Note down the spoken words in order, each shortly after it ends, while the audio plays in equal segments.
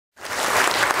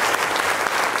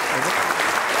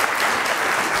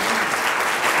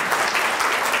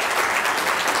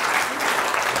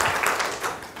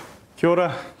Kia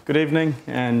ora, good evening,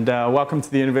 and welcome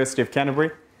to the University of Canterbury.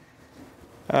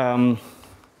 Tonight's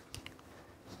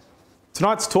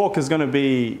talk is going to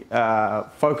be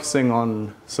focusing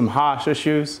on some harsh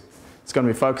issues. It's going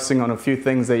to be focusing on a few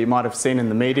things that you might have seen in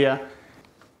the media.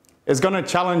 It's going to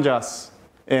challenge us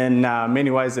in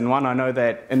many ways. In one, I know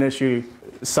that an issue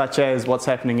such as what's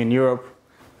happening in Europe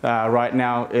right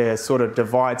now sort of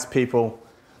divides people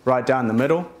right down the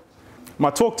middle. My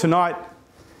talk tonight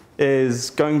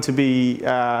is going to be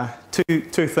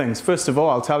two things. First of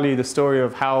all, I'll tell you the story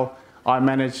of how I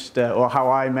managed, or how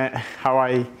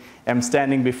I am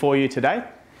standing before you today.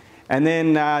 And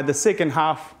then the second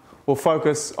half will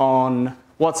focus on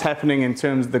what's happening in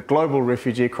terms of the global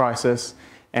refugee crisis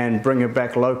and bring it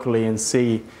back locally and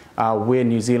see where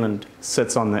New Zealand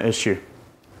sits on the issue.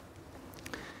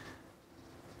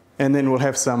 And then we'll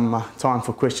have some time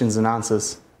for questions and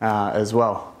answers as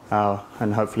well.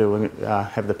 And hopefully we'll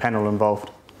have the panel involved.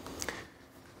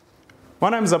 My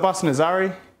name is Abbas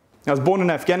Nazari. I was born in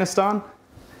Afghanistan,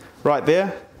 right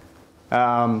there,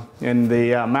 in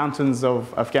the mountains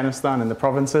of Afghanistan, in the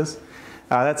provinces.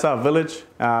 That's our village.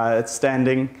 It's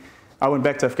standing. I went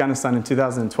back to Afghanistan in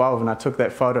 2012 and I took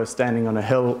that photo standing on a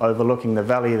hill overlooking the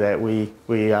valley that we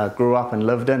grew up and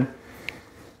lived in.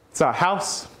 It's our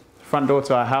house, front door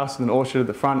to our house with an orchard at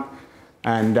the front.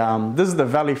 And this is the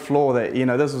valley floor that,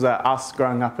 this was us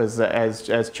growing up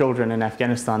as children in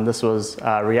Afghanistan. This was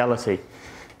reality.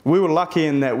 We were lucky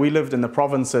in that we lived in the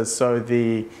provinces, so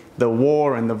the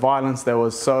war and the violence that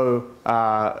was so,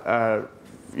 so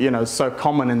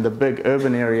common in the big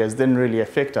urban areas didn't really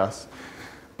affect us.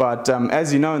 But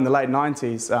as you know, in the late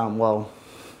 90s,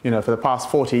 for the past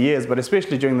 40 years, but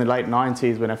especially during the late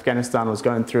 90s when Afghanistan was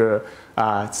going through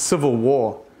a civil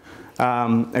war,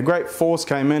 a great force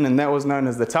came in, and that was known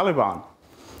as the Taliban.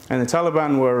 And the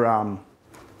Taliban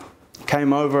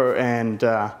came over and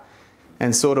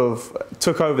sort of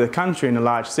took over the country in a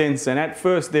large sense. And at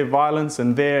first, their violence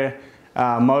and their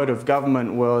mode of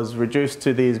government was reduced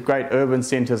to these great urban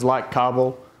centers like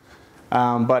Kabul.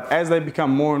 But as they become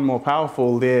more and more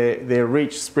powerful, their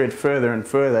reach spread further and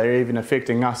further, even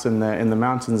affecting us in the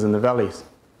mountains and the valleys.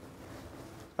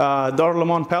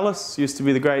 Darul Palace used to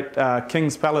be the great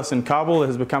King's Palace in Kabul. It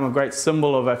has become a great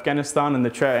symbol of Afghanistan and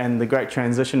the great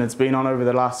transition it's been on over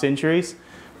the last centuries,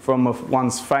 from a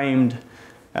once famed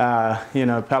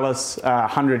palace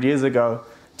 100 years ago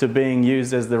to being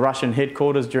used as the Russian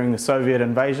headquarters during the Soviet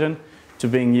invasion, to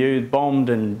being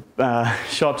bombed and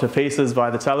shot to pieces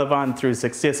by the Taliban through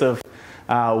successive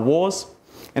wars.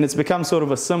 And it's become sort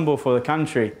of a symbol for the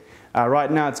country.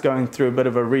 Right now it's going through a bit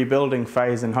of a rebuilding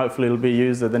phase, and hopefully it'll be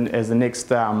used as the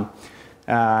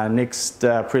next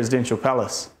presidential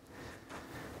palace.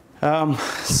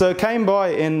 So it came by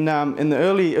in the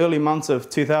early months of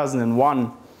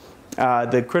 2001.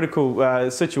 The critical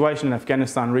situation in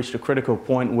Afghanistan reached a critical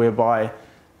point whereby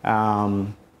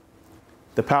the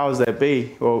powers that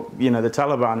be, or the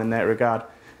Taliban in that regard,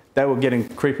 they were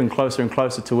creeping closer and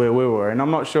closer to where we were. And I'm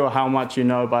not sure how much you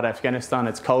know about Afghanistan,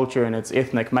 its culture and its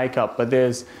ethnic makeup, but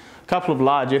there's a couple of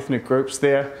large ethnic groups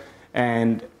there.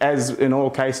 And as in all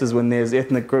cases, when there's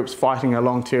ethnic groups fighting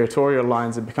along territorial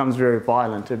lines, it becomes very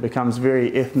violent, it becomes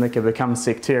very ethnic, it becomes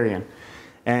sectarian.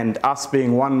 And us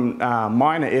being one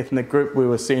minor ethnic group, we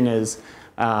were seen as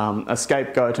a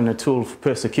scapegoat and a tool for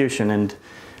persecution. And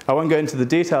I won't go into the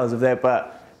details of that,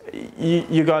 but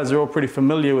you guys are all pretty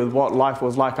familiar with what life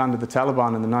was like under the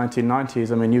Taliban in the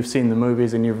 1990s. I mean, you've seen the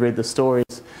movies and you've read the stories,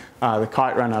 the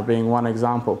kite runner being one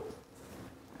example.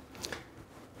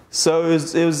 So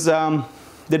the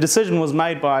decision was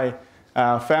made by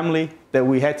our family that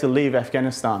we had to leave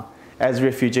Afghanistan as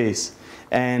refugees.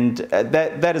 And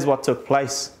that is what took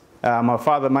place. My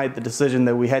father made the decision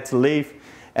that we had to leave.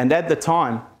 And at the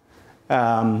time,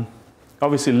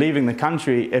 obviously leaving the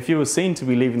country, if you were seen to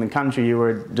be leaving the country, you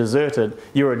were deserted,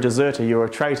 you were a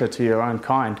traitor to your own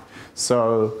kind.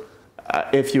 So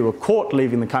if you were caught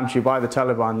leaving the country by the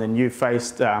Taliban, then you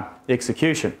faced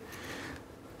execution.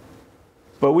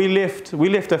 But we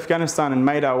left Afghanistan and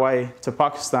made our way to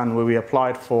Pakistan, where we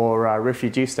applied for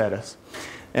refugee status.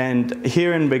 And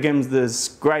herein begins this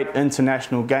great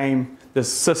international game,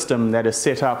 this system that is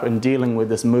set up in dealing with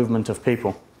this movement of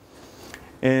people.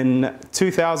 In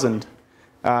 2000,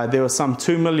 there were some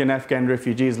 2 million Afghan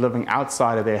refugees living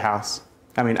outside of their house,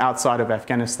 outside of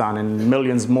Afghanistan, and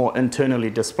millions more internally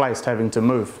displaced having to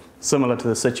move, similar to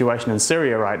the situation in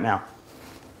Syria right now.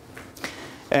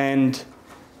 And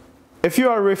if you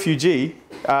are a refugee,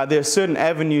 there are certain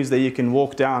avenues that you can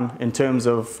walk down in terms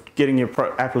of getting your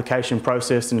application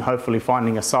processed and hopefully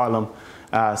finding asylum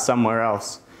somewhere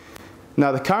else.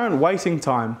 Now, the current waiting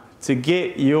time to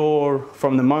get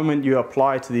from the moment you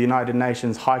apply to the United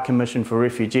Nations High Commission for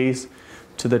Refugees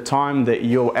to the time that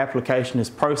your application is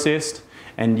processed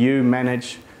and you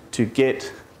manage to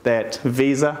get that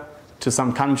visa to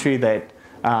some country that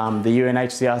the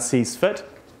UNHCR sees fit,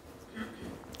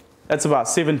 that's about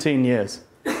 17 years.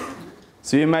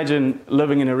 So you imagine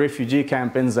living in a refugee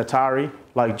camp in Zatari,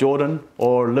 like Jordan,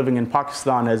 or living in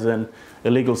Pakistan as an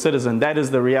illegal citizen. That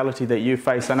is the reality that you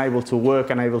face, unable to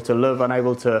work, unable to live,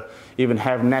 unable to even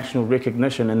have national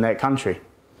recognition in that country.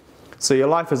 So your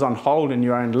life is on hold and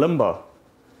you're in limbo.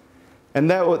 And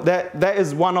that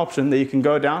is one option that you can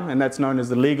go down, and that's known as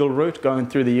the legal route, going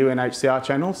through the UNHCR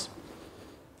channels.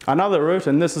 Another route,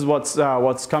 and this is what's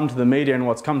come to the media and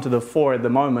what's come to the fore at the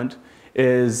moment,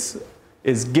 is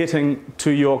getting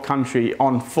to your country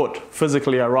on foot,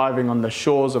 physically arriving on the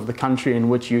shores of the country in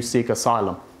which you seek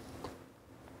asylum.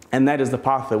 And that is the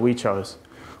path that we chose.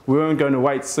 We weren't going to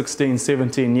wait 16,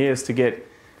 17 years to get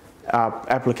our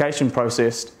application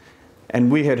processed,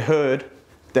 and we had heard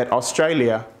that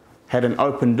Australia had an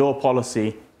open door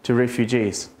policy to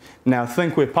refugees. Now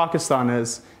think where Pakistan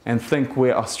is and think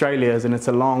where Australia is, and it's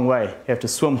a long way. You have to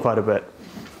swim quite a bit.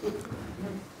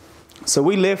 So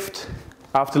we left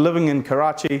after living in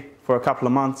Karachi for a couple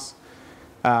of months.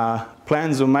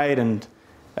 Plans were made and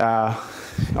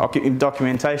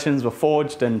documentations were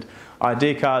forged and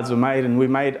ID cards were made, and we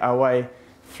made our way,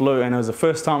 flew, and it was the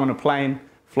first time on a plane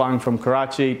flying from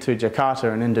Karachi to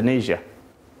Jakarta in Indonesia.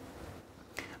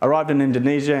 Arrived in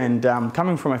Indonesia, and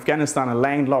coming from Afghanistan, a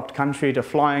landlocked country, to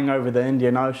flying over the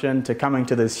Indian Ocean, to coming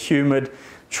to this humid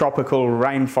tropical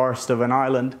rainforest of an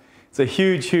island. It's a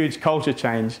huge, huge culture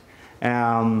change.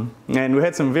 And we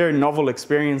had some very novel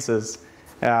experiences,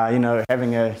 you know,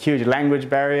 having a huge language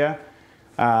barrier,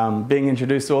 being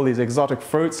introduced to all these exotic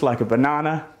fruits like a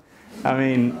banana. I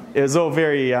mean, it was all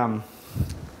very,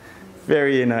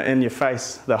 very in your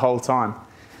face the whole time.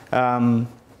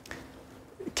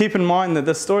 Keep in mind that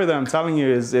this story that I'm telling you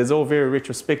is all very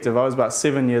retrospective. I was about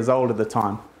 7 years old at the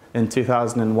time, in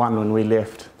 2001 when we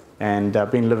left, and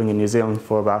I've been living in New Zealand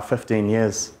for about 15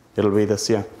 years. It'll be this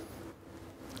year.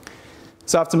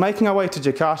 So after making our way to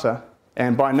Jakarta,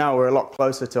 and by now we're a lot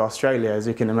closer to Australia, as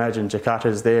you can imagine. Jakarta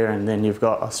is there, and then you've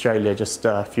got Australia just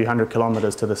a few hundred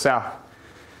kilometres to the south.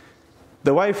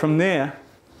 The way from there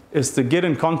is to get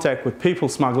in contact with people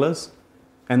smugglers.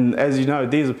 And as you know,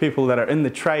 these are people that are in the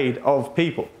trade of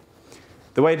people.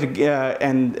 The way to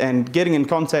and getting in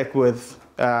contact with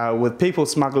people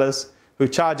smugglers who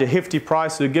charge a hefty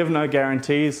price, who give no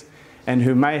guarantees, and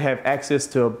who may have access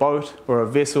to a boat or a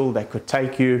vessel that could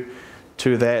take you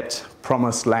to that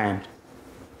promised land.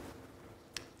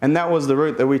 And that was the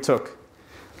route that we took.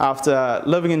 After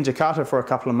living in Jakarta for a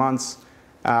couple of months,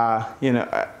 you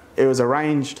know, it was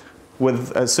arranged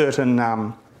with a certain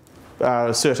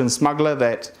smuggler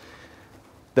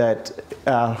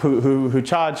who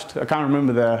charged, I can't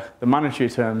remember the monetary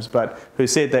terms, but who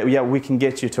said that, yeah, we can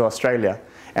get you to Australia.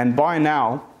 And by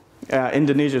now,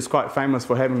 Indonesia is quite famous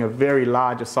for having a very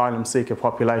large asylum seeker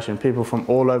population. People from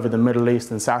all over the Middle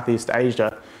East and Southeast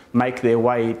Asia make their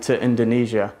way to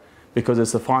Indonesia because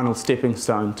it's the final stepping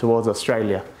stone towards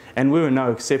Australia. And we were no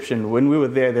exception. When we were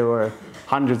there were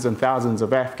hundreds and thousands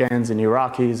of Afghans and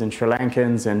Iraqis and Sri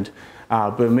Lankans and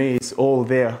Burmese, all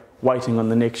there waiting on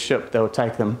the next ship that would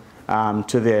take them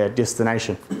to their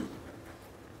destination.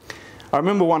 I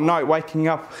remember one night waking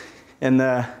up in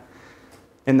the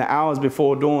hours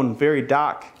before dawn, very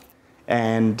dark,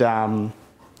 and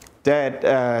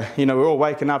Dad, you know, we were all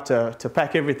waking up to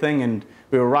pack everything, and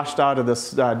we were rushed out of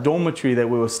this dormitory that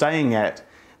we were staying at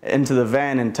into the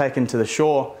van and taken to the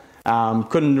shore.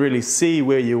 Couldn't really see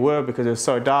where you were because it was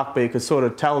so dark, but you could sort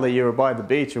of tell that you were by the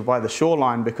beach or by the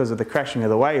shoreline because of the crashing of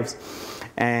the waves.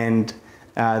 And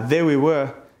there we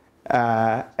were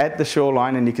at the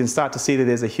shoreline, and you can start to see that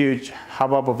there's a huge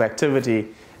hubbub of activity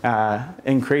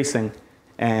increasing.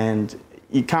 And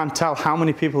you can't tell how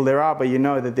many people there are, but you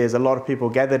know that there's a lot of people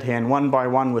gathered here, and one by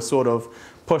one we're sort of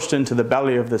pushed into the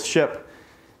belly of this ship.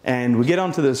 And we get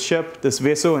onto this ship, this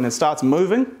vessel, and it starts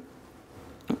moving.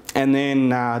 And then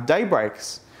day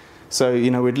breaks. So,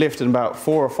 you know, we'd left at about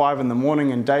 4 or 5 in the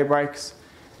morning, and day breaks,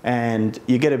 and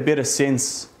you get a better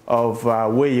sense of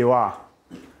where you are.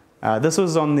 This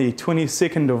was on the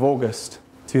 22nd of August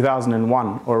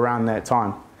 2001, or around that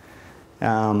time.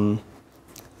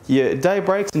 Day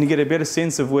breaks and you get a better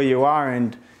sense of where you are,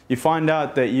 and you find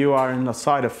out that you are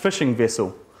inside a fishing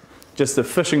vessel. Just a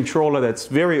fishing trawler that's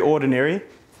very ordinary,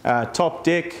 top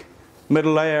deck,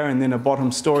 middle layer, and then a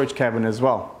bottom storage cabin as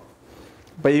well.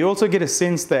 But you also get a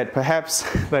sense that perhaps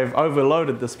they've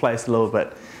overloaded this place a little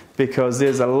bit, because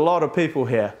there's a lot of people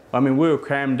here. I mean, we were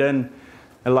crammed in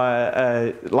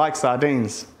like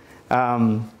sardines.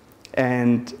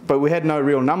 But we had no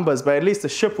real numbers, but at least the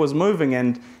ship was moving,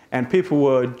 and people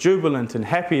were jubilant and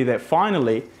happy that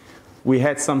finally we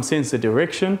had some sense of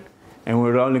direction, and we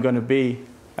were only going to be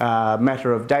a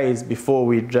matter of days before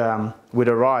we'd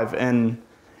arrive in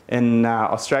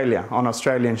Australia, on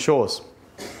Australian shores.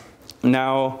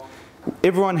 Now,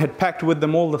 everyone had packed with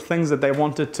them all the things that they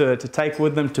wanted to take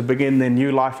with them to begin their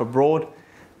new life abroad.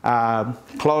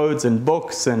 Clothes and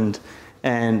books and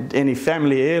any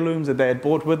family heirlooms that they had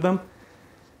brought with them.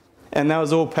 And that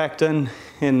was all packed in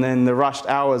the rushed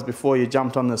hours before you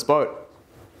jumped on this boat.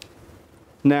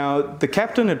 Now, the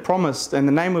captain had promised, and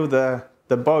the name of the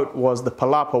boat was the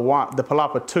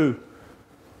Palapa 2.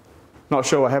 Not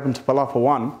sure what happened to Palapa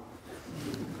 1.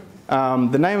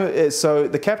 So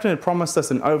the captain had promised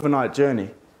us an overnight journey.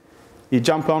 You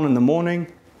jump on in the morning,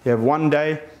 you have one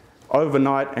day,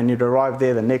 overnight, and you'd arrive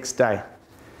there the next day.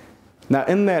 Now,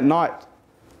 in that night,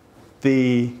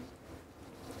 the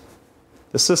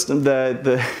system,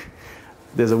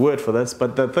 there's a word for this,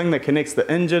 but the thing that connects the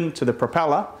engine to the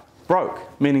propeller broke,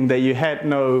 meaning that you had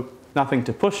nothing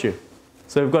to push you.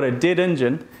 So you've got a dead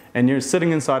engine, and you're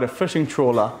sitting inside a fishing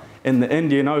trawler in the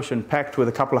Indian Ocean, packed with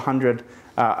a couple of hundred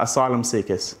asylum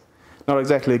seekers. Not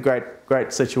exactly a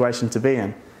great situation to be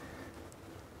in.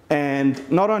 And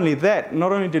not only that,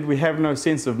 not only did we have no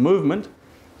sense of movement,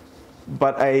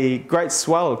 but a great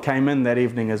swell came in that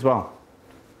evening as well.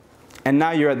 And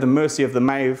now you're at the mercy of the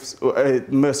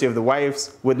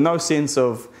waves, with no sense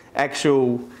of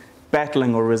actual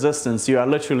battling or resistance. You are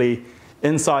literally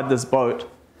inside this boat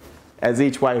as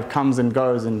each wave comes and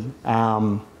goes. And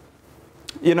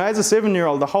you know, as a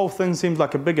 7-year-old, the whole thing seems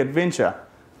like a big adventure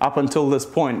up until this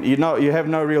point. You have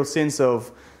no real sense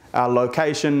of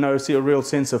location, no real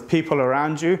sense of people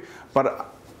around you.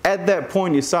 But at that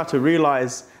point, you start to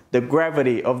realize the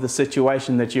gravity of the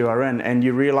situation that you are in, and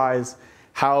you realize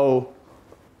how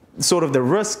sort of the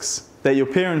risks that your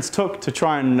parents took to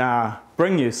try and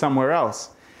bring you somewhere else.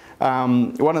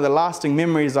 One of the lasting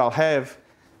memories I'll have,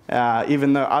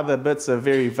 even though other bits are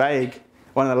very vague,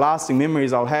 one of the lasting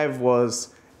memories I'll have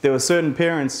was there were certain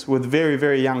parents with very,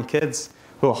 very young kids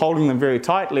who were holding them very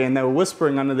tightly, and they were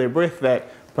whispering under their breath that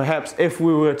perhaps if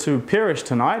we were to perish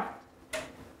tonight,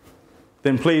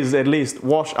 then please at least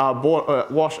wash our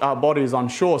bodies on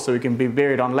shore so we can be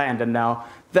buried on land. And now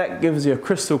that gives you a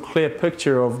crystal clear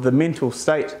picture of the mental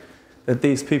state that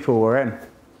these people were in.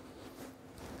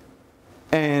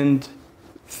 And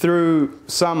through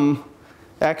some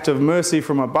act of mercy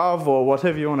from above, or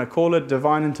whatever you want to call it,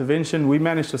 divine intervention, we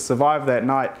managed to survive that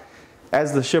night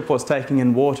as the ship was taking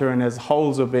in water and as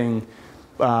holes were being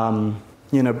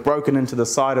broken into the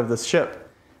side of the ship.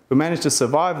 We managed to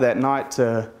survive that night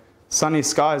to sunny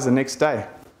skies the next day.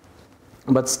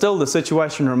 But still the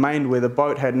situation remained where the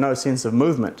boat had no sense of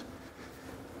movement.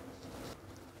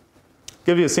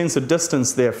 Give you a sense of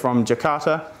distance there from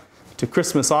Jakarta to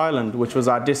Christmas Island, which was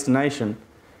our destination,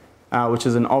 which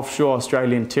is an offshore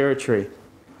Australian territory.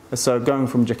 So going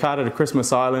from Jakarta to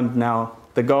Christmas Island, now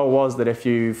the goal was that if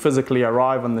you physically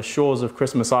arrive on the shores of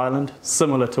Christmas Island,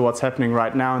 similar to what's happening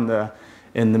right now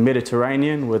in the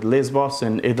Mediterranean with Lesbos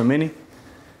and Idomeni,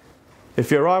 if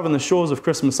you arrive on the shores of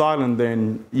Christmas Island,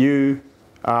 then you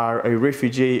are a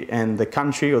refugee, and the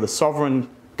country or the sovereign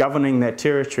governing that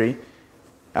territory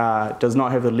does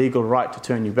not have the legal right to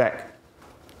turn you back.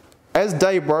 As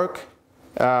day broke,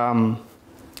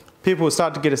 people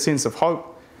start to get a sense of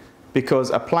hope, because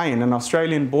an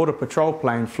Australian Border Patrol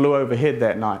plane, flew overhead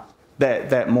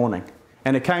that morning.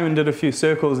 And it came and did a few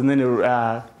circles, and then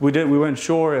we weren't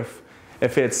sure if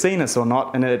it had seen us or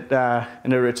not, and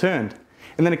it returned.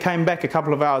 And then it came back a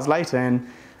couple of hours later, and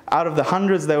out of the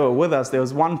hundreds that were with us, there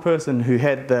was one person who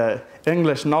had the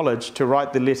English knowledge to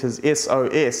write the letters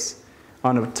SOS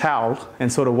on a towel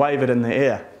and sort of wave it in the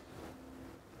air.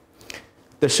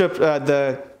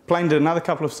 The plane did another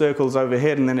couple of circles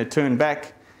overhead, and then it turned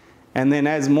back. And then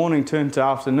as morning turned to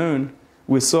afternoon,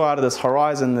 we saw out of this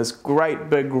horizon this great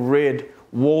big red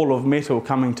wall of metal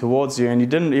coming towards you, and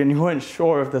you weren't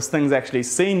sure if this thing's actually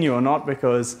seen you or not,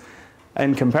 because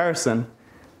in comparison,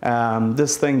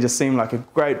 this thing just seemed like a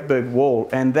great big wall.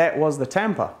 And that was the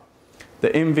Tampa, the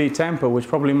MV Tampa, which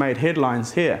probably made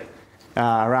headlines here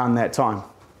around that time.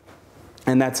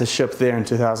 And that's a ship there in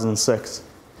 2006.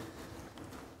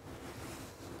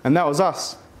 And that was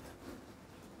us.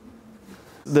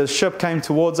 The ship came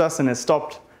towards us, and it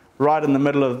stopped right in the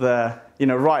middle of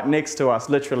right next to us,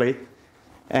 literally.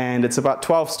 And it's about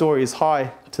 12 stories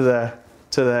high to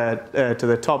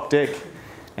the top deck.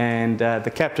 And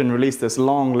the captain released this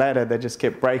long ladder that just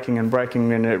kept breaking and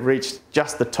breaking, and it reached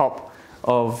just the top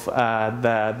of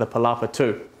the Palapa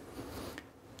 2.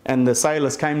 And the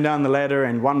sailors came down the ladder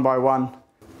and one by one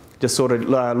just sort of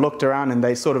looked around, and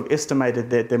they sort of estimated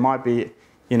that there might be,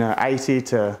 80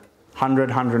 to 100,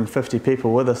 150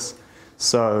 people with us.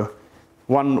 So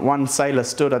one sailor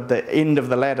stood at the end of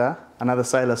the ladder, another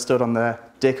sailor stood on the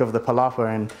deck of the Palapa,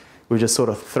 and we just sort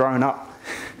of thrown up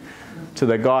to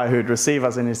the guy who'd receive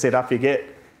us, and he said, "Up you get."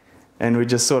 And we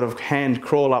just sort of hand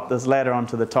crawl up this ladder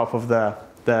onto the top of the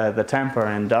Tampa.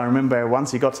 And I remember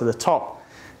once you got to the top,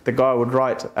 the guy would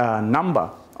write a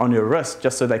number on your wrist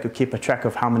just so they could keep a track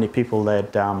of how many people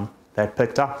they'd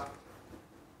picked up.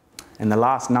 And the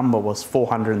last number was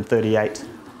 438.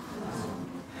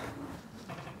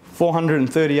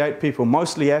 438 people,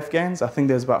 mostly Afghans. I think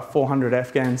there's about 400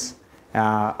 Afghans,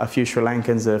 a few Sri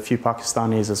Lankans, a few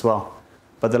Pakistanis as well.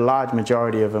 But the large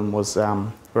majority of them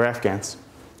were Afghans.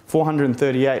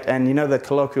 438, and the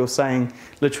colloquial saying,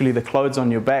 literally the clothes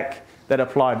on your back, that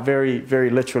applied very, very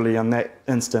literally on that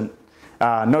instant.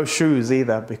 No shoes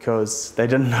either, because they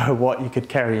didn't know what you could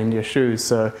carry in your shoes.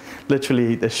 So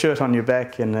literally the shirt on your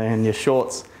back and your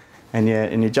shorts, and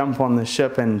you jump on the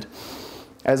ship. And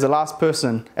as the last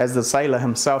person, as the sailor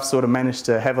himself sort of managed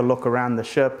to have a look around the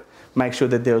ship, make sure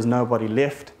that there was nobody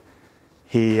left,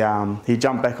 he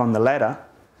jumped back on the ladder,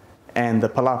 and the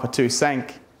Palapa 2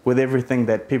 sank with everything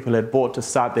that people had bought to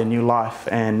start their new life,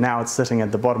 and now it's sitting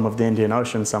at the bottom of the Indian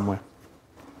Ocean somewhere.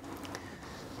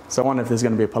 So I wonder if there's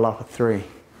going to be a Palapa 3.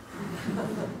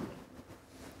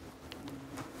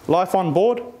 Life on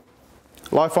board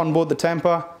the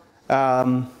Tampa.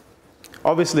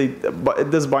 Obviously,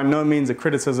 this is by no means a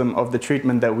criticism of the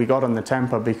treatment that we got on the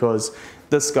Tampa, because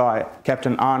this guy,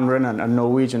 Captain Arne Rinnan, a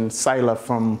Norwegian sailor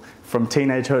from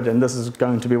teenagehood, and this is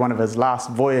going to be one of his last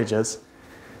voyages.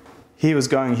 He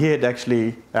had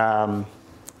actually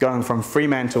going from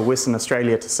Fremantle, Western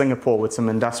Australia to Singapore with some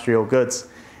industrial goods,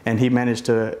 and he managed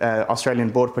to, Australian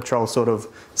Border Patrol sort of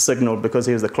signalled, because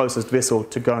he was the closest vessel,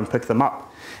 to go and pick them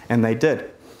up, and they did.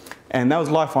 And that was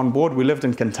life on board. We lived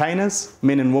in containers,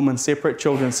 men and women separate,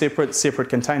 children separate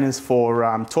containers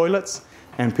for toilets,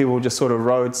 and people just sort of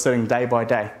rode, sitting day by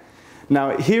day.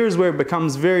 Now, here is where it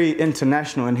becomes very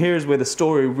international, and here is where the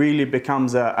story really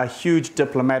becomes a huge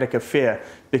diplomatic affair,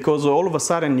 because all of a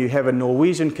sudden you have a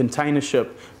Norwegian container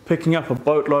ship picking up a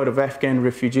boatload of Afghan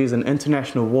refugees in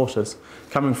international waters,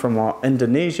 coming from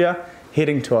Indonesia,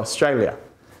 heading to Australia.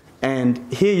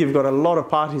 And here you've got a lot of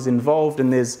parties involved,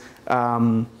 and there's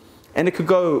and it could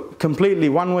go completely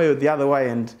one way or the other way,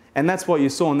 and that's what you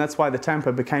saw, and that's why the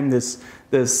Tampa became this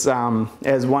as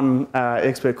one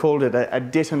expert called it, a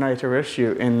detonator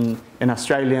issue in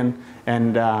Australian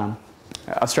and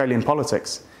Australian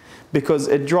politics, because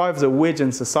it drives a wedge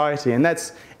in society, and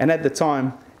at the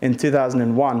time in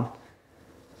 2001,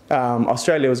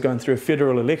 Australia was going through a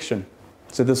federal election,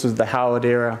 so this was the Howard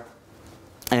era,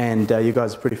 and you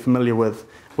guys are pretty familiar with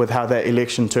how that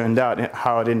election turned out,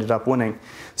 how it ended up winning.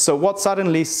 So what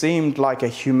suddenly seemed like a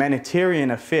humanitarian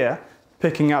affair,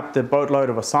 picking up the boatload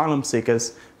of asylum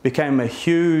seekers, became a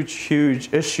huge,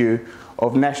 huge issue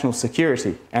of national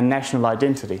security and national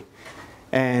identity.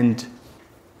 And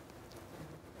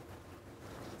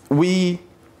we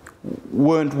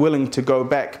weren't willing to go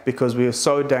back, because we were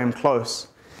so damn close,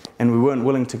 and we weren't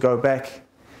willing to go back.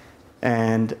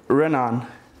 And Rinnan,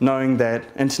 knowing that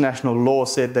international law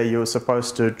said that you were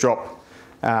supposed to drop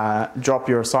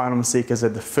your asylum seekers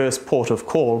at the first port of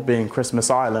call, being Christmas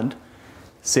Island,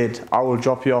 said, "I will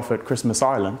drop you off at Christmas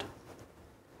Island."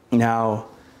 Now,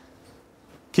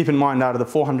 keep in mind, out of the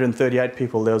 438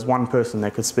 people, there was one person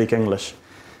that could speak English.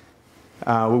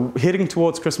 We're heading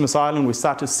towards Christmas Island. We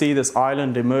start to see this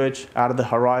island emerge out of the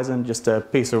horizon, just a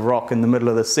piece of rock in the middle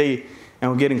of the sea, and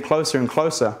we're getting closer and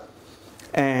closer.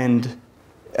 And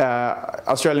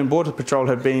Australian Border Patrol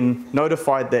had been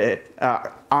notified that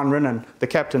Arne Rinnan, the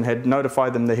captain, had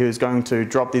notified them that he was going to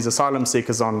drop these asylum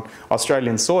seekers on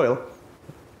Australian soil,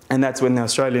 and that's when the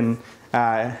Australian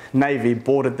Navy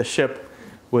boarded the ship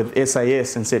with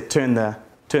SAS and said, turn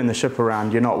the ship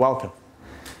around, you're not welcome.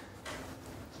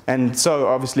 And so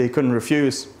obviously he couldn't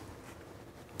refuse.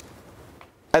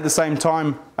 At the same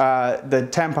time, the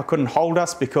Tampa couldn't hold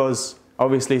us, because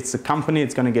obviously it's a company,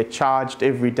 it's going to get charged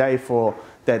every day for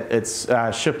that its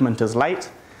shipment is late.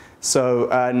 So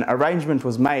an arrangement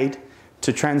was made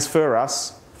to transfer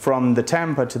us from the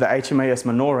Tampa to the HMAS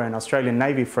Manoora, an Australian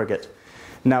Navy frigate.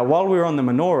 Now, while we were on the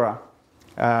Manoora,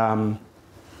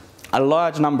 a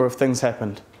large number of things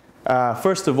happened.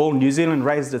 First of all, New Zealand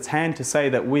raised its hand to say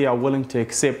that we are willing to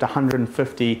accept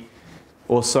 150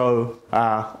 or so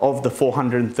of the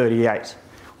 438.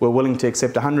 We're willing to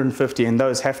accept 150, and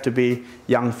those have to be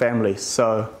young families.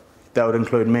 So that would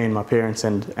include me and my parents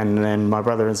and then my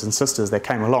brothers and sisters that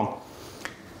came along.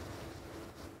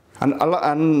 And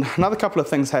another couple of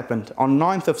things happened. On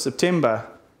 9th of September,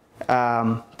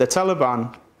 the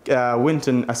Taliban went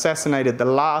and assassinated the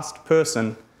last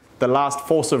person, the last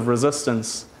force of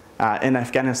resistance in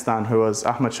Afghanistan, who was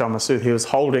Ahmad Shah Massoud. He was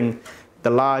holding the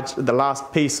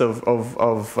last piece of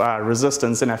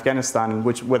resistance in Afghanistan,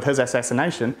 which with his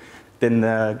assassination, then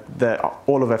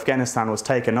all of Afghanistan was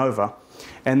taken over.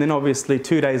 And then obviously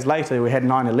 2 days later we had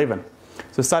 9/11.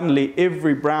 So suddenly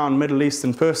every brown Middle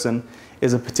Eastern person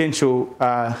is a potential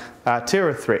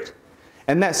terror threat.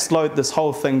 And that slowed this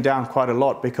whole thing down quite a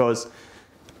lot, because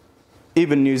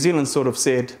even New Zealand sort of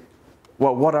said,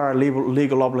 well, what are our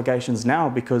legal obligations now?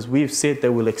 Because we've said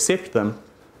that we'll accept them,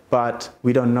 but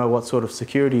we don't know what sort of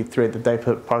security threat that they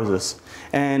pose us.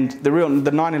 And the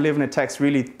 9/11 attacks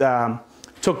really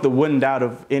took the wind out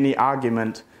of any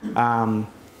argument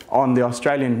on the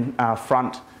Australian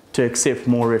front to accept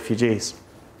more refugees.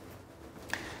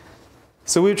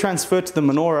 So we were transferred to the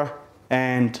Manoora,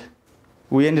 and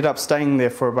we ended up staying there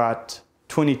for about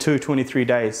 22, 23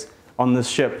 days on this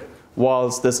ship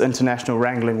whilst this international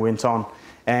wrangling went on.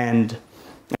 And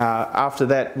after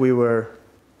that,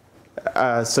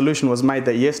 a solution was made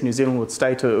that yes, New Zealand would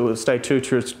stay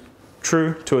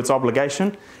true to its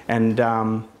obligation, and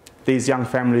these young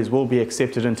families will be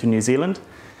accepted into New Zealand.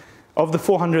 Of the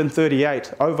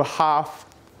 438, over half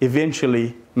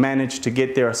eventually managed to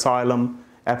get their asylum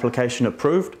application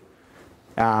approved.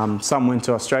 Some went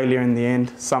to Australia in the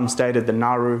end, some stayed at the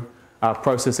Nauru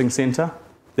processing centre,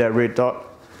 that red dot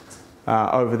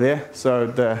over there. So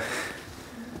the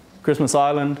Christmas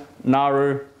Island,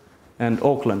 Nauru and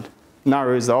Auckland.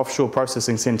 Nauru is the offshore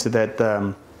processing centre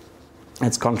that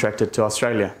it's contracted to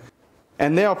Australia.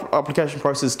 And their application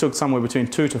process took somewhere between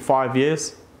 2 to 5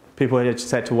 years. People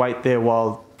just had to wait there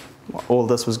while all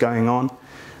this was going on.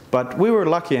 But we were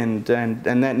lucky, and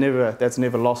that's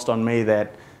never lost on me,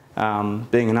 that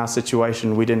being in our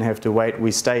situation, we didn't have to wait.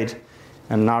 We stayed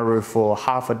in Nauru for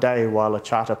half a day while a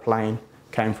charter plane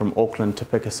came from Auckland to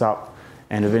pick us up,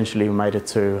 and eventually we made it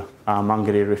to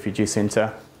Mangere Refugee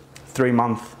Centre. 3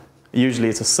 month, usually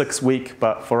it's a 6 week,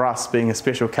 but for us being a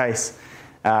special case,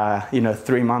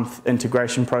 3 month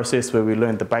integration process where we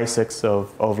learned the basics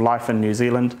of life in New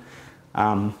Zealand,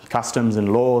 customs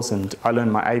and laws, and I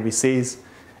learned my ABCs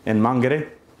in Mangere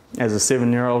as a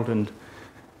 7-year-old,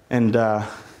 and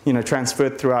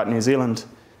transferred throughout New Zealand,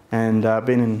 and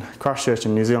been in Christchurch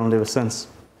in New Zealand ever since.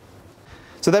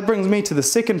 So that brings me to the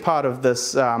second part of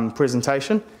this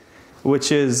presentation,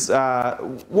 which is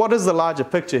what is the larger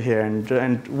picture here,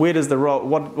 and where does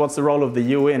what's the role of the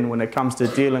UN when it comes to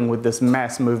dealing with this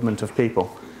mass movement of people?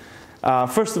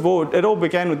 First of all, it all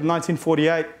began with the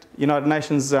 1948 United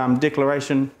Nations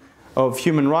Declaration of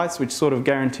Human Rights, which sort of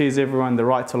guarantees everyone the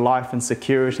right to life and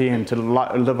security and to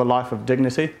live a life of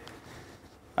dignity.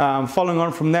 Following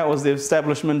on from that was the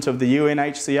establishment of the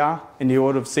UNHCR, and you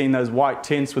would have seen those white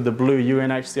tents with the blue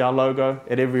UNHCR logo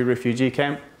at every refugee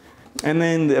camp. And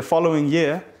then the following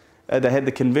year, they had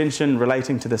the convention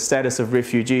relating to the status of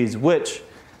refugees, which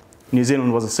New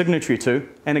Zealand was a signatory to,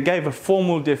 and it gave a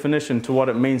formal definition to what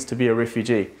it means to be a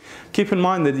refugee. Keep in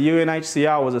mind that the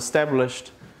UNHCR was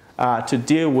established to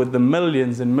deal with the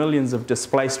millions and millions of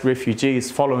displaced refugees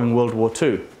following World War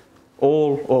II,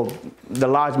 or the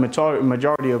large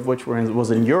majority of which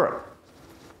was in Europe.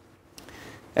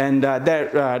 And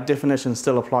that definition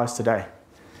still applies today.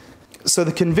 So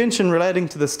the convention relating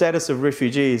to the status of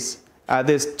refugees,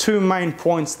 there's 2 main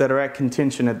points that are at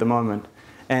contention at the moment.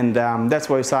 And that's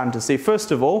what we're starting to see. First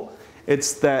of all,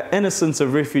 it's the innocence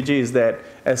of refugees, that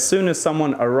as soon as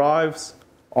someone arrives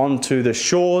onto the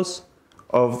shores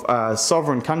of a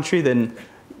sovereign country, then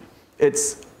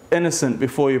it's innocent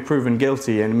before you're proven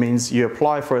guilty. And it means you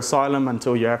apply for asylum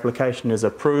until your application is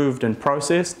approved and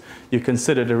processed. You're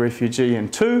considered a refugee.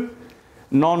 And 2,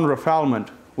 non-refoulement,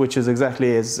 which is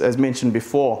exactly as mentioned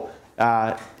before.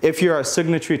 If you're a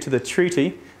signatory to the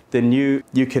treaty, then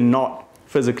you cannot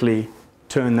physically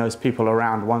turn those people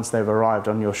around once they've arrived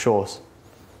on your shores.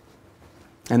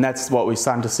 And that's what we're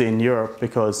starting to see in Europe,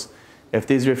 because if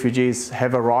these refugees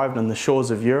have arrived on the shores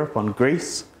of Europe, on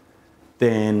Greece,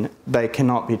 then they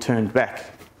cannot be turned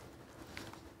back.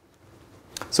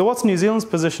 So what's New Zealand's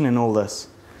position in all this?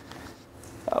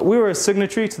 We were a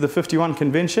signatory to the 51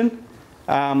 Convention.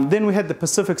 Then we had the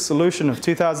Pacific Solution of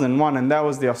 2001, and that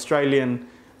was the Australian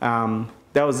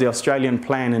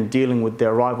plan in dealing with the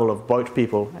arrival of boat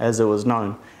people, as it was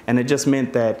known. And it just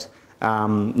meant that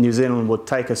New Zealand would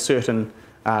take a certain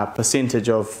percentage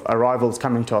of arrivals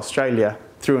coming to Australia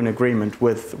through an agreement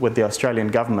with the Australian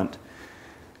government.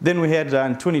 Then we had,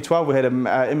 in 2012, we had an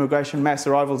Immigration Mass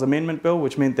Arrivals Amendment Bill,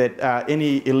 which meant that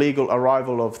any illegal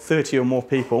arrival of 30 or more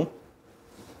people,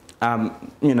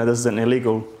 this is an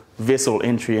illegal vessel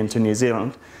entry into New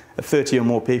Zealand, 30 or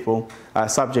more people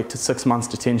subject to 6 months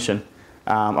detention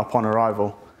upon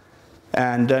arrival.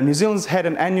 And New Zealand's had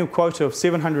an annual quota of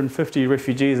 750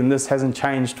 refugees, and this hasn't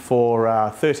changed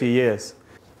for 30 years.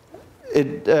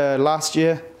 Last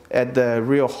year, at the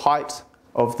real height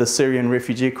of the Syrian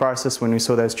refugee crisis, when we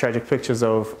saw those tragic pictures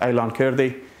of Aylan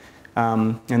Kurdi,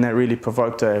 and that really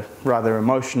provoked a rather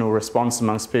emotional response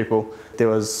amongst people, there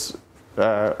was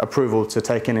approval to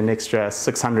take in an extra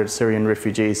 600 Syrian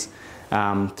refugees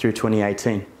through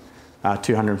 2018,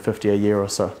 250 a year or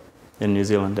so in New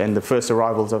Zealand. And the first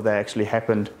arrivals of that actually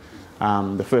happened,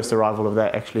 a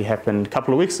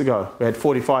couple of weeks ago. We had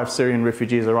 45 Syrian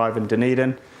refugees arrive in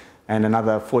Dunedin and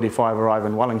another 45 arrive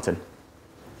in Wellington.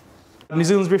 New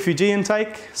Zealand's refugee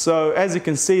intake, so as you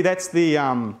can see, that's the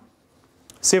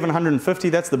 750,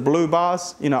 that's the blue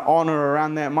bars, on or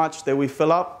around that much that we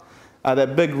fill up.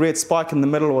 That big red spike in the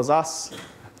middle was us.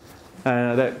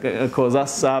 That caused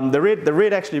us. The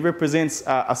red actually represents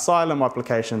asylum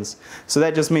applications. So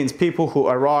that just means people who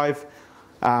arrive.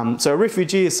 So a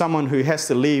refugee is someone who has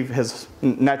to leave his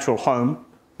natural home,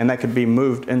 and they could be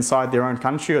moved inside their own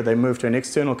country or they move to an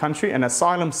external country. An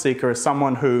asylum seeker is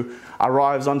someone who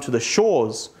arrives onto the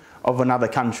shores of another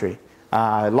country,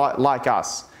 like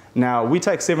us. Now, we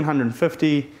take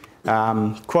 750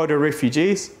 quota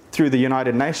refugees through the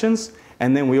United Nations,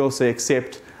 and then we also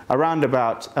accept around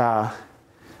about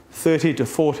 30 to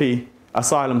 40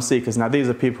 asylum seekers. Now, these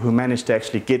are people who manage to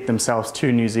actually get themselves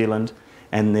to New Zealand,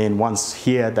 and then once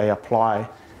here they apply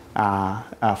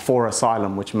for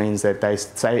asylum, which means that they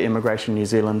say Immigration New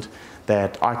Zealand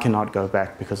that I cannot go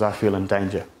back because I feel in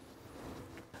danger.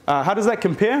 How does that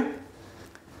compare?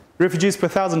 Refugees per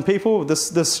 1,000 people.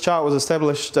 This chart was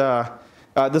established,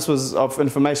 this was of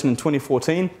information in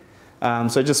 2014.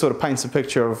 So it just sort of paints a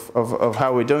picture of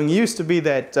how we're doing. It used to be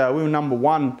that we were number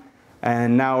 1,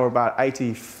 and now we're about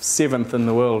 87th in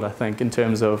the world, I think, in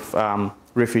terms of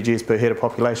refugees per head of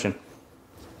population.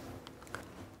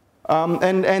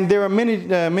 And there are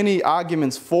many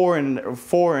arguments for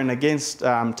and against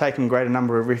taking a greater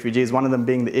number of refugees, one of them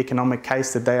being the economic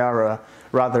case that they are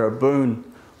rather a boon,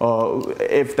 or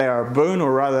if they are a boon,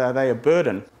 or rather are they a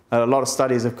burden. A lot of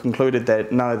studies have concluded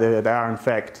that no, they are in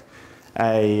fact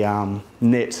a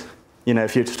net,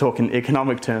 if you're to talk in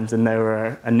economic terms, then they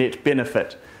were a net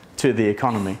benefit to the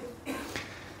economy.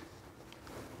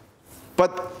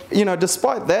 But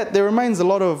despite that, there remains a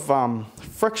lot of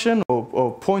friction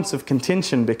or points of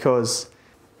contention because,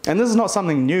 and this is not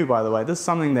something new, by the way, this is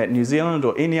something that New Zealand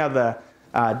or any other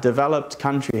developed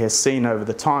country has seen over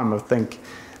the time. I think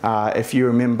if you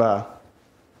remember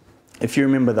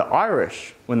the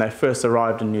Irish when they first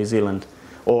arrived in New Zealand,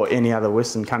 or any other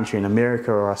Western country in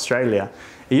America or Australia,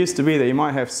 it used to be that you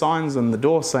might have signs on the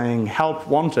door saying help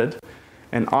wanted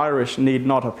and Irish need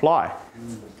not apply.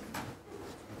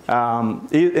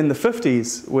 In the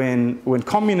 50s, when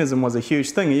communism was a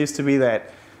huge thing, it used to be that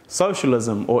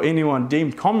socialism or anyone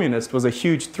deemed communist was a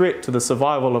huge threat to the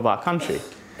survival of our country.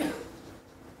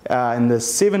 In the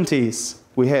 70s,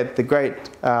 we had the great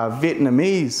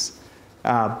Vietnamese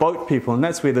boat people, and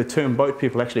that's where the term boat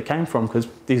people actually came from, because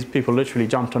these people literally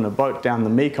jumped on a boat down the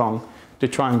Mekong to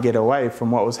try and get away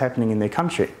from what was happening in their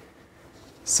country.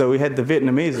 So we had the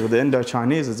Vietnamese, or the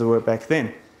Indo-Chinese as they were back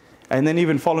then. And then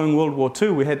even following World War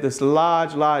II, we had this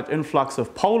large influx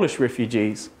of Polish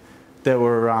refugees that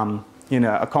were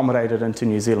accommodated into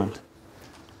New Zealand.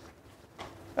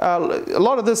 A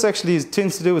lot of this actually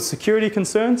tends to do with security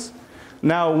concerns.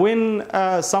 Now, when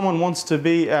someone wants to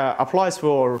be,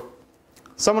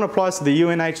 someone applies to the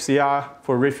UNHCR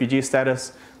for refugee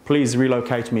status, please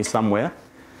relocate me somewhere.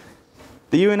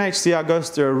 The UNHCR goes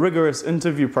through a rigorous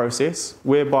interview process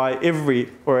whereby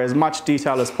as much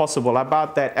detail as possible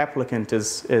about that applicant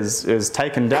is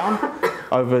taken down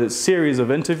over a series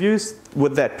of interviews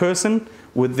with that person,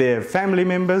 with their family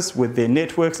members, with their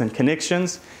networks and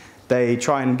connections. They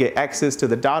try and get access to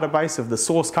the database of the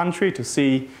source country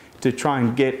to try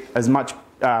and get as much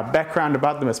background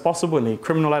about them as possible, any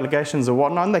criminal allegations or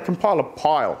whatnot, and they compile a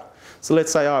pile. So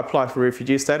let's say I apply for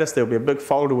refugee status, there'll be a big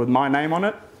folder with my name on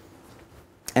it.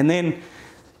 And then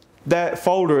that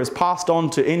folder is passed on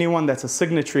to anyone that's a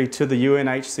signatory to the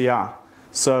UNHCR.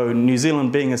 So New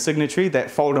Zealand being a signatory, that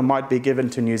folder might be given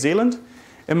to New Zealand.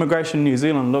 Immigration New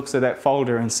Zealand looks at that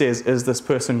folder and says, is this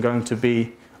person going to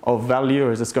be of value,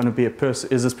 or is this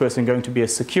person going to be a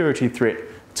security threat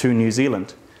to New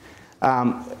Zealand?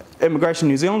 Immigration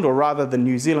New Zealand, or rather the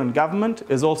New Zealand government,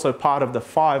 is also part of the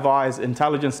Five Eyes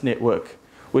intelligence network,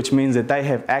 which means that they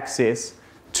have access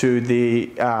to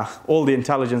all the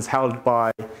intelligence held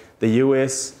by the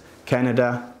US,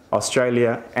 Canada,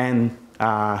 Australia, and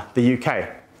the UK.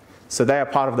 So they are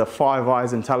part of the Five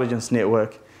Eyes intelligence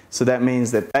network. So that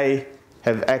means that they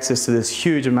have access to this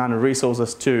huge amount of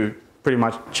resources to pretty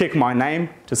much check my name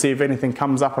to see if anything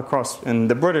comes up across in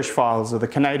the British files or the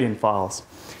Canadian files.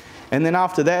 And then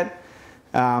after that,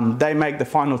 they make the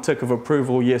final tick of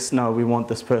approval, yes, no, we want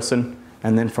this person.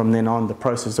 And then from then on, the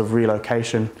process of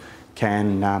relocation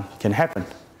can happen.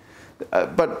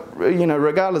 But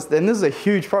regardless, and this is a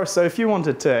huge process. So if you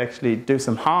wanted to actually do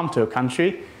some harm to a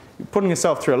country, you're putting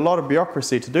yourself through a lot of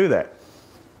bureaucracy to do that.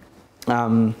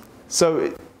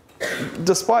 So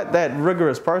despite that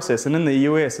rigorous process, and in the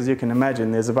US, as you can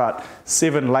imagine, there's about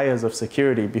 7 layers of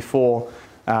security before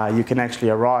you can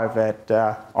actually arrive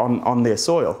on their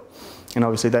soil. And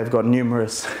obviously they've got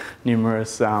numerous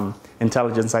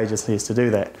intelligence agencies to do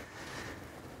that.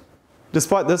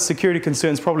 Despite this, security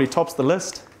concerns probably tops the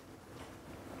list.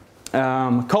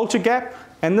 Culture gap,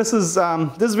 and this is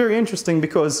very interesting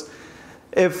because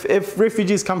if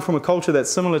refugees come from a culture that's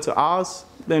similar to ours,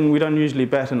 then we don't usually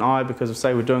bat an eye because of,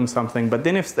 say, we're doing something. But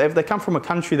then if they come from a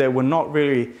country that we're not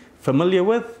really familiar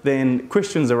with, then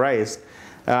questions are raised.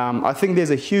 I think there's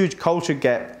a huge culture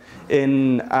gap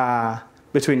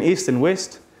between East and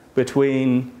West,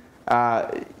 between how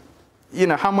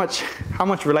much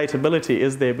relatability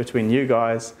is there between you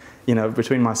guys,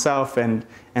 between myself and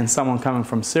someone coming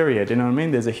from Syria, do you know what I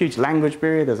mean? There's a huge language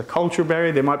barrier, there's a cultural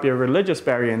barrier, there might be a religious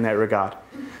barrier in that regard.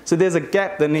 So there's a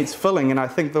gap that needs filling, and I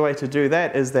think the way to do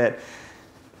that is that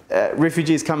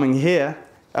refugees coming here,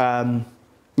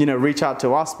 reach out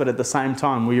to us, but at the same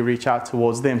time we reach out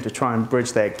towards them to try and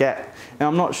bridge that gap. Now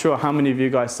I'm not sure how many of you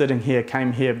guys sitting here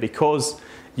came here because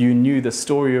you knew the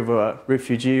story of a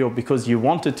refugee or because you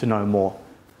wanted to know more,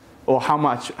 or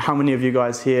how many of you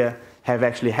guys here have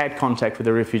actually had contact with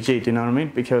a refugee, do you know what I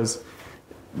mean? Because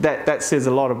that says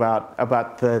a lot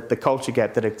about the culture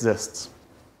gap that exists.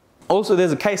 Also,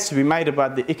 there's a case to be made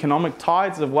about the economic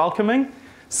tides of welcoming.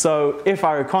 So if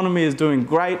our economy is doing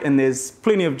great and there's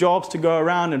plenty of jobs to go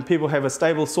around and people have a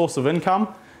stable source of income,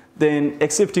 then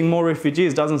accepting more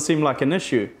refugees doesn't seem like an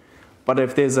issue. But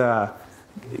if there's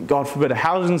God forbid, a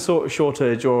housing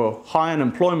shortage or high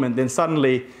unemployment, then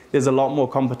suddenly there's a lot more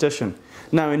competition.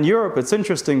 Now in Europe, it's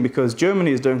interesting because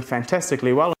Germany is doing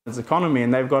fantastically well in its economy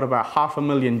and they've got about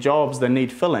 500,000 jobs that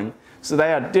need filling. So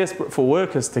they are desperate for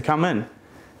workers to come in.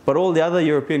 But all the other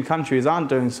European countries aren't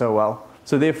doing so well.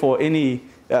 So therefore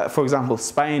for example,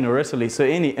 Spain or Italy, so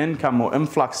any income or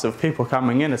influx of people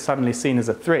coming in is suddenly seen as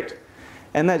a threat.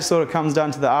 And that sort of comes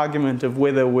down to the argument of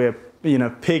whether we're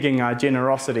pegging our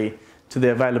generosity to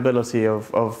the availability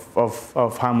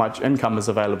of how much income is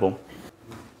available.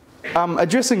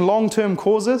 Addressing long-term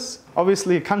causes.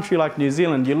 Obviously, a country like New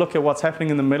Zealand, you look at what's happening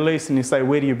in the Middle East and you say,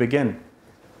 where do you begin?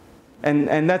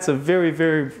 And that's a very,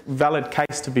 very valid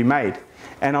case to be made.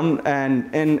 And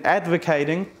in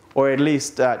advocating, or at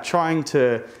least trying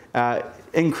to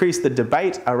increase the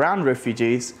debate around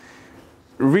refugees,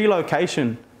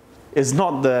 relocation is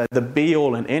not the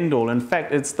be-all and end-all. In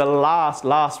fact, it's the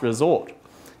last resort.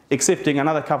 Accepting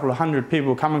another couple of hundred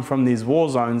people coming from these war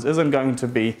zones it's going to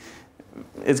be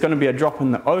a drop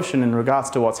in the ocean in regards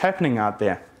to what's happening out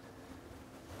there.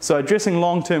 So addressing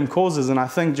long-term causes, and I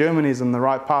think Germany's on the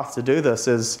right path to do this,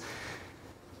 is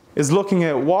looking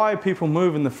at why people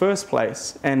move in the first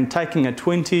place and taking a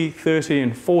 20, 30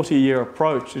 and 40-year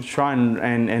approach to try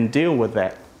and deal with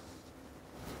that.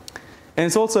 And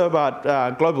it's also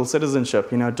about global citizenship,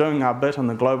 doing our bit on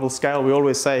the global scale. We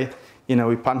always say,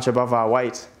 we punch above our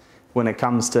weight when it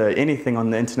comes to anything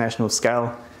on the international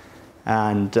scale.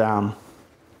 And,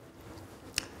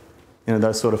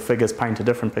 those sort of figures paint a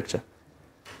different picture.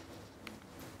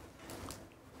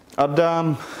 I'd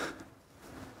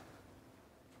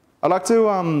like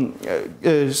to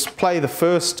just play the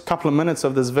first couple of minutes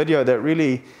of this video that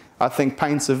really, I think,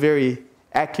 paints a very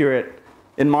accurate,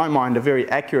 in my mind, a very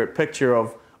accurate picture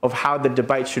of how the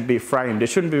debate should be framed. It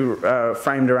shouldn't be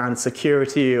framed around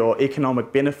security or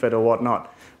economic benefit or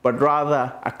whatnot, but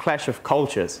rather a clash of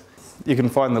cultures. You can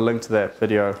find the link to that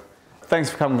video. Thanks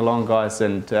for coming along, guys,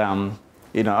 and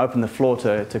open the floor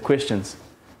to questions.